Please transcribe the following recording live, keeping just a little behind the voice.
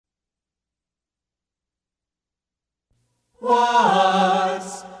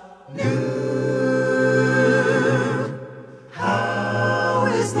What's new? How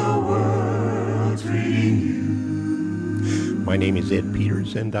is the world treating you? My name is Ed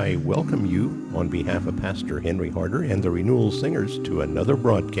Peters, and I welcome you on behalf of Pastor Henry Harder and the Renewal Singers to another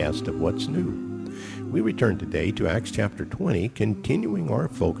broadcast of What's New. We return today to Acts chapter 20, continuing our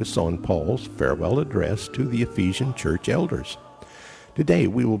focus on Paul's farewell address to the Ephesian church elders. Today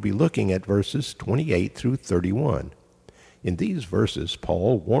we will be looking at verses 28 through 31. In these verses,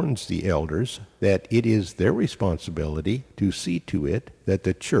 Paul warns the elders that it is their responsibility to see to it that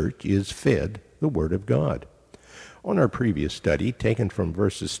the church is fed the Word of God. On our previous study, taken from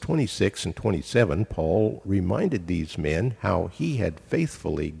verses 26 and 27, Paul reminded these men how he had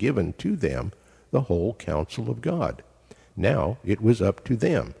faithfully given to them the whole counsel of God. Now it was up to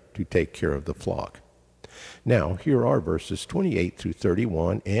them to take care of the flock. Now here are verses 28 through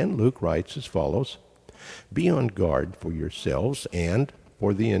 31, and Luke writes as follows: Be on guard for yourselves and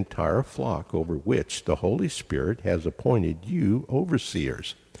for the entire flock over which the Holy Spirit has appointed you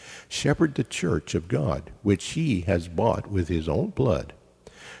overseers. Shepherd the church of God, which he has bought with his own blood.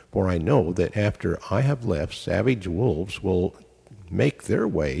 For I know that after I have left, savage wolves will make their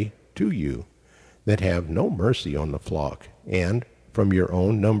way to you, that have no mercy on the flock, and from your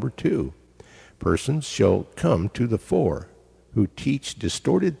own number too. Persons shall come to the fore, who teach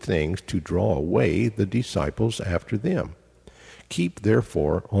distorted things to draw away the disciples after them. Keep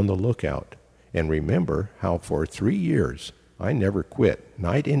therefore on the lookout, and remember how for 3 years I never quit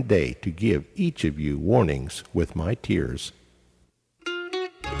night and day to give each of you warnings with my tears.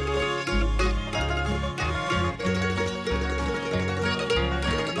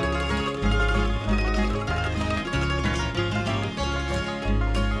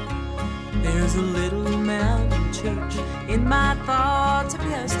 There's a little mountain church in my thoughts of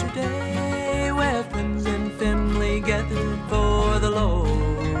yesterday, where friends and family gathered for the Lord.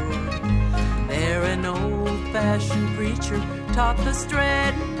 There an old-fashioned preacher taught the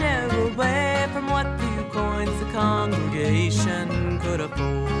straight and narrow way from what few coins the congregation could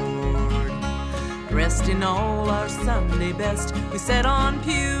afford. Dressed in all our Sunday best, we sat on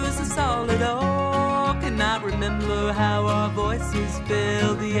pews of solid oak, and I remember how our voices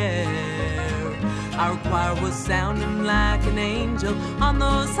filled the air. Our choir was sounding like an angel on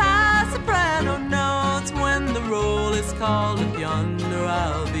those high soprano notes. When the roll is called up yonder,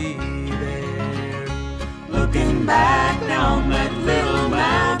 I'll be there. Looking back down that little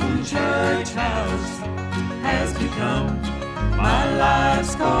mountain church house has become my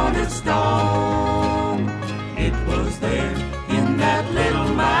life's cornerstone. It was there in that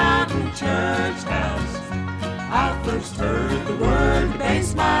little mountain church house I first heard the word to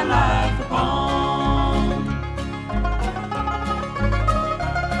base my life upon.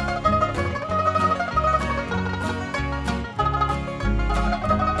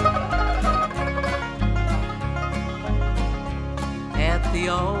 At the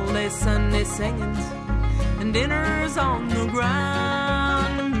all-day Sunday singings and dinners on the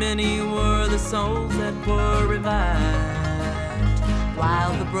ground, many were the souls that were revived,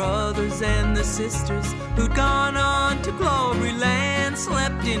 while the brothers and the sisters who'd gone on to glory land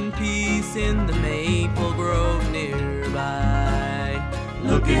slept in peace in the maple grove nearby.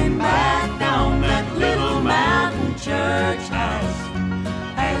 Looking back down that little mountain church house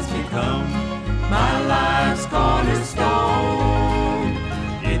has become my life's cornerstone.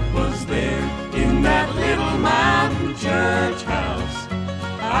 It was there in that little mountain church house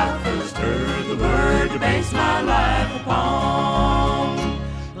I first heard the word to base my life upon.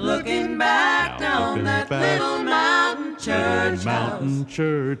 Looking back down that little mountain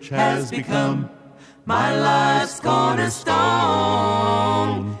church has become my life's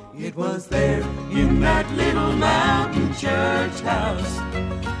cornerstone. It was there in that little mountain church house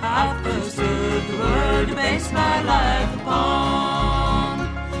I first heard the word to base my life upon.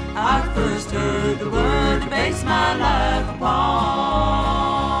 I first heard the word to base my life upon.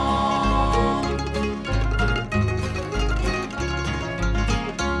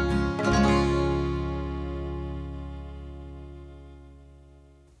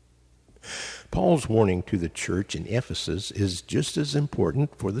 Paul's warning to the church in Ephesus is just as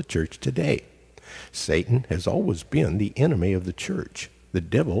important for the church today. Satan has always been the enemy of the church. The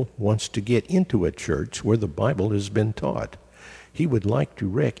devil wants to get into a church where the Bible has been taught. He would like to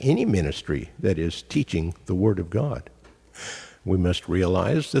wreck any ministry that is teaching the Word of God. We must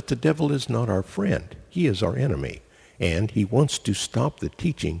realize that the devil is not our friend. He is our enemy, and he wants to stop the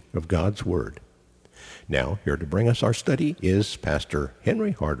teaching of God's Word. Now, here to bring us our study is Pastor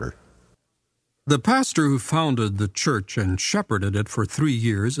Henry Harder. The pastor who founded the church and shepherded it for 3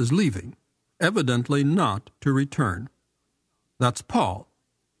 years is leaving, evidently not to return. That's Paul.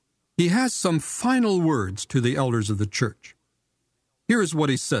 He has some final words to the elders of the church. Here is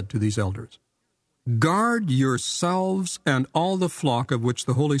what he said to these elders. Guard yourselves and all the flock of which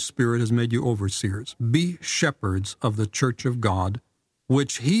the Holy Spirit has made you overseers. Be shepherds of the church of God,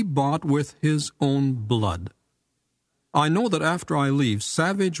 which he bought with his own blood. I know that after I leave,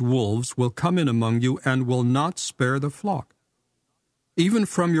 savage wolves will come in among you and will not spare the flock. Even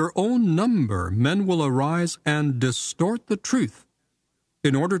from your own number, men will arise and distort the truth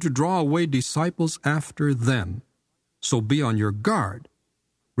in order to draw away disciples after them. So be on your guard.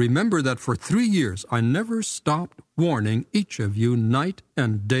 Remember that for 3 years I never stopped warning each of you night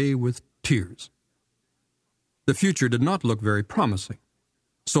and day with tears. The future did not look very promising.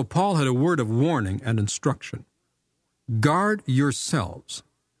 So Paul had a word of warning and instruction. Guard yourselves.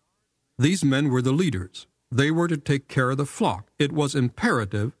 These men were the leaders. They were to take care of the flock. It was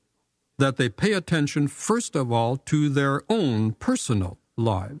imperative that they pay attention first of all to their own personal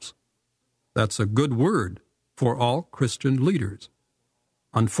lives. That's a good word for all Christian leaders.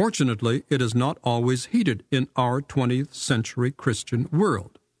 Unfortunately, it is not always heeded in our 20th century Christian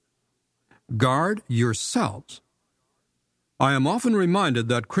world. Guard yourselves. I am often reminded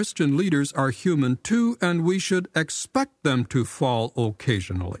that Christian leaders are human too, and we should expect them to fall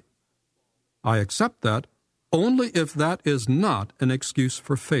occasionally. I accept that only if that is not an excuse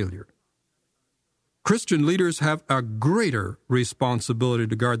for failure. Christian leaders have a greater responsibility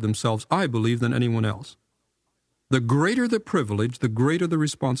to guard themselves, I believe, than anyone else. The greater the privilege, the greater the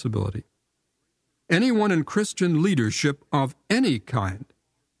responsibility. Anyone in Christian leadership of any kind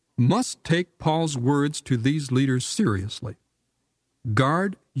must take Paul's words to these leaders seriously.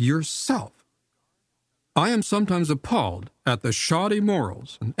 Guard yourself. I am sometimes appalled at the shoddy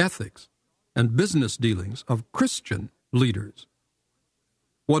morals and ethics and business dealings of Christian leaders.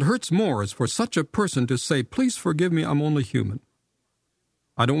 What hurts more is for such a person to say, please forgive me, I'm only human.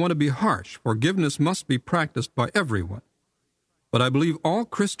 I don't want to be harsh. Forgiveness must be practiced by everyone. But I believe all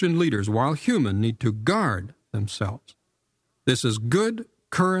Christian leaders, while human, need to guard themselves. This is good,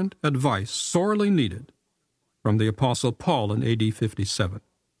 current advice, sorely needed, from the Apostle Paul in AD 57.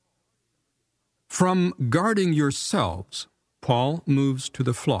 From guarding yourselves, Paul moves to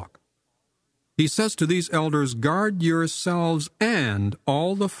the flock. He says to these elders, guard yourselves and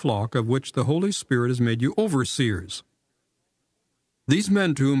all the flock of which the Holy Spirit has made you overseers. These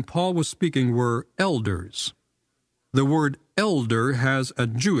men to whom Paul was speaking were elders. The word elder has a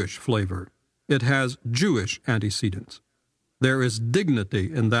Jewish flavor. It has Jewish antecedents. There is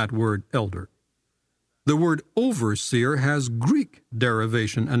dignity in that word elder. The word overseer has Greek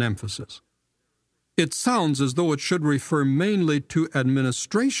derivation and emphasis. It sounds as though it should refer mainly to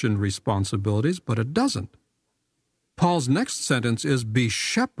administration responsibilities, but it doesn't. Paul's next sentence is, be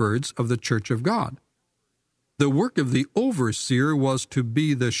shepherds of the church of God. The work of the overseer was to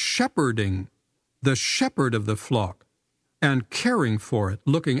be the shepherd of the flock, and caring for it,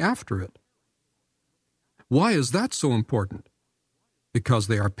 looking after it. Why is that so important? Because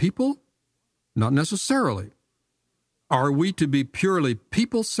they are people? Not necessarily. Are we to be purely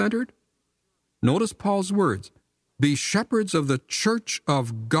people-centered? Notice Paul's words, be shepherds of the church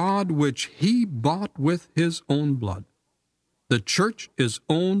of God which he bought with his own blood. The church is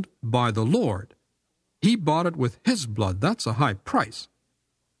owned by the Lord. He bought it with his blood. That's a high price.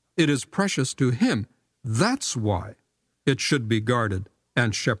 It is precious to him. That's why it should be guarded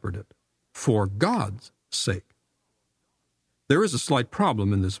and shepherded, for God's sake. There is a slight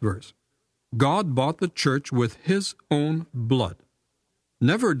problem in this verse. God bought the church with his own blood.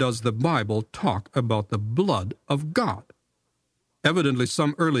 Never does the Bible talk about the blood of God. Evidently,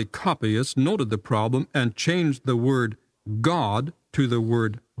 some early copyists noted the problem and changed the word God to the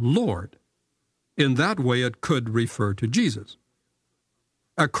word Lord. In that way, it could refer to Jesus.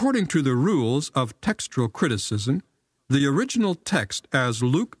 According to the rules of textual criticism, the original text as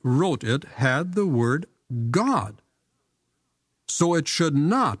Luke wrote it had the word God. So it should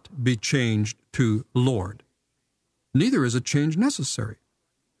not be changed to Lord. Neither is a change necessary.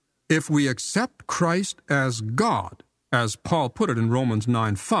 If we accept Christ as God, as Paul put it in Romans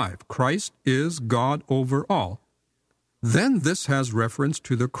 9:5, Christ is God over all, then this has reference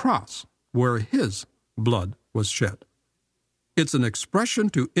to the cross, where his blood was shed. It's an expression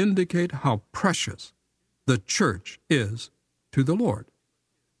to indicate how precious the church is to the Lord.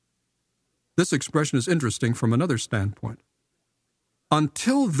 This expression is interesting from another standpoint.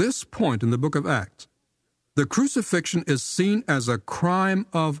 Until this point in the book of Acts, the crucifixion is seen as a crime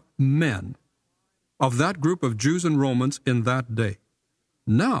of men, of that group of Jews and Romans in that day.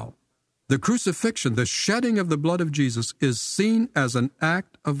 Now, the crucifixion, the shedding of the blood of Jesus, is seen as an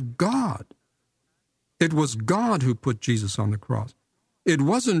act of God. It was God who put Jesus on the cross. It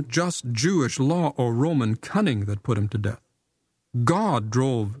wasn't just Jewish law or Roman cunning that put him to death. God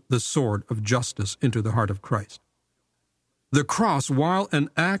drove the sword of justice into the heart of Christ. The cross, while an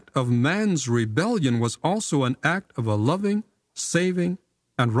act of man's rebellion, was also an act of a loving, saving,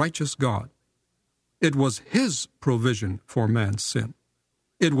 and righteous God. It was his provision for man's sin.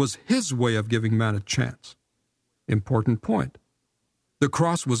 It was his way of giving man a chance. Important point. The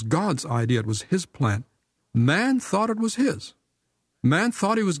cross was God's idea. It was his plan. Man thought it was his. Man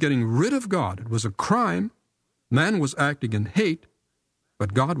thought he was getting rid of God. It was a crime. Man was acting in hate,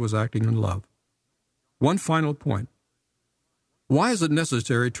 but God was acting in love. One final point. Why is it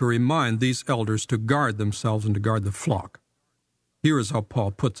necessary to remind these elders to guard themselves and to guard the flock? Here is how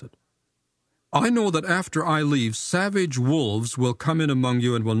Paul puts it. I know that after I leave, savage wolves will come in among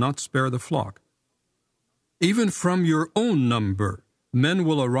you and will not spare the flock. Even from your own number, men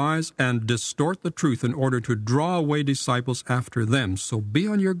will arise and distort the truth in order to draw away disciples after them, so be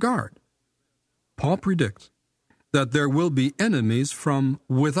on your guard. Paul predicts that there will be enemies from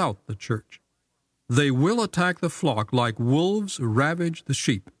without the church. They will attack the flock like wolves ravage the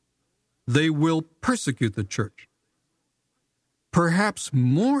sheep. They will persecute the church. Perhaps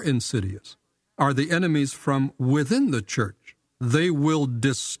more insidious are the enemies from within the church. They will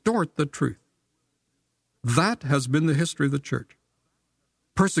distort the truth. That has been the history of the church.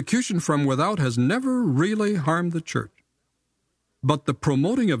 Persecution from without has never really harmed the church, but the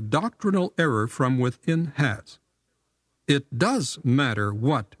promoting of doctrinal error from within has. It does matter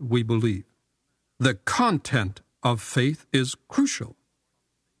what we believe. The content of faith is crucial.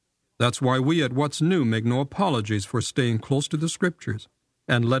 That's why we at What's New make no apologies for staying close to the Scriptures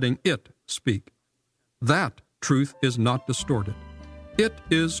and letting it speak. That truth is not distorted. It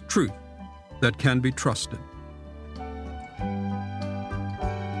is truth that can be trusted.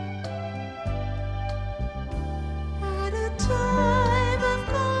 At a time of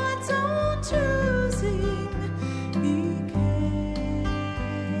God's own choosing, He came.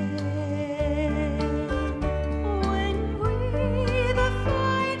 When we the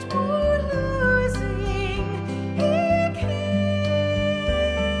fight were losing, He came.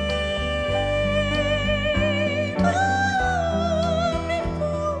 Long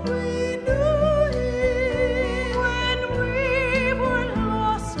before we knew Him, when we were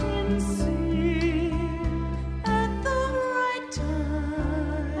lost in sin, at the right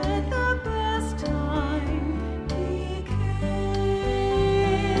time, at the best time, He came.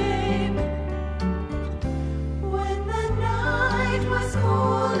 When the night was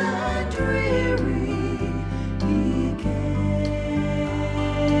cold and dreary, He came.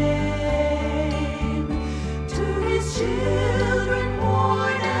 To His children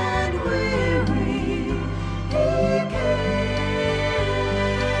worn and weary, He came.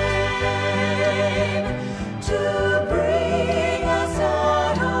 To bring us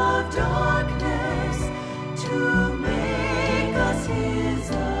out of darkness, to make us His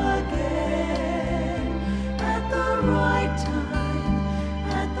again. At the right time,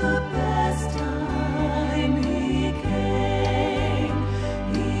 at the best time, He came.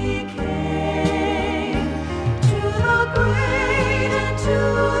 He came. To the great and to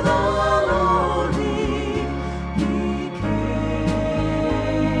the lowly, He came.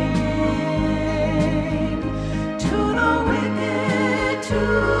 To the wicked, to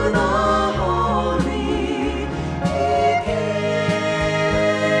the holy, He came.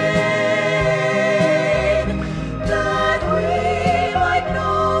 That we might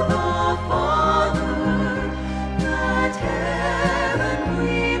know the Father, that heaven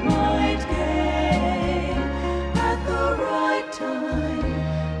we might gain. At the right time,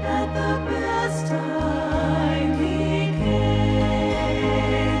 at the best time, He came.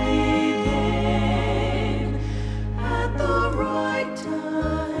 At the right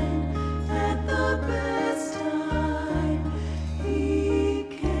time, at the best time, He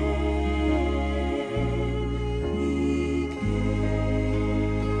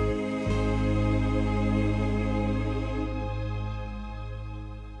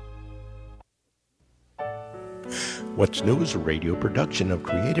What's New is a radio production of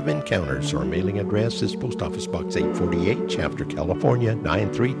Creative Encounters. Our mailing address is Post Office Box 848, Shafter, California,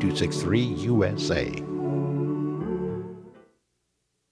 93263, USA.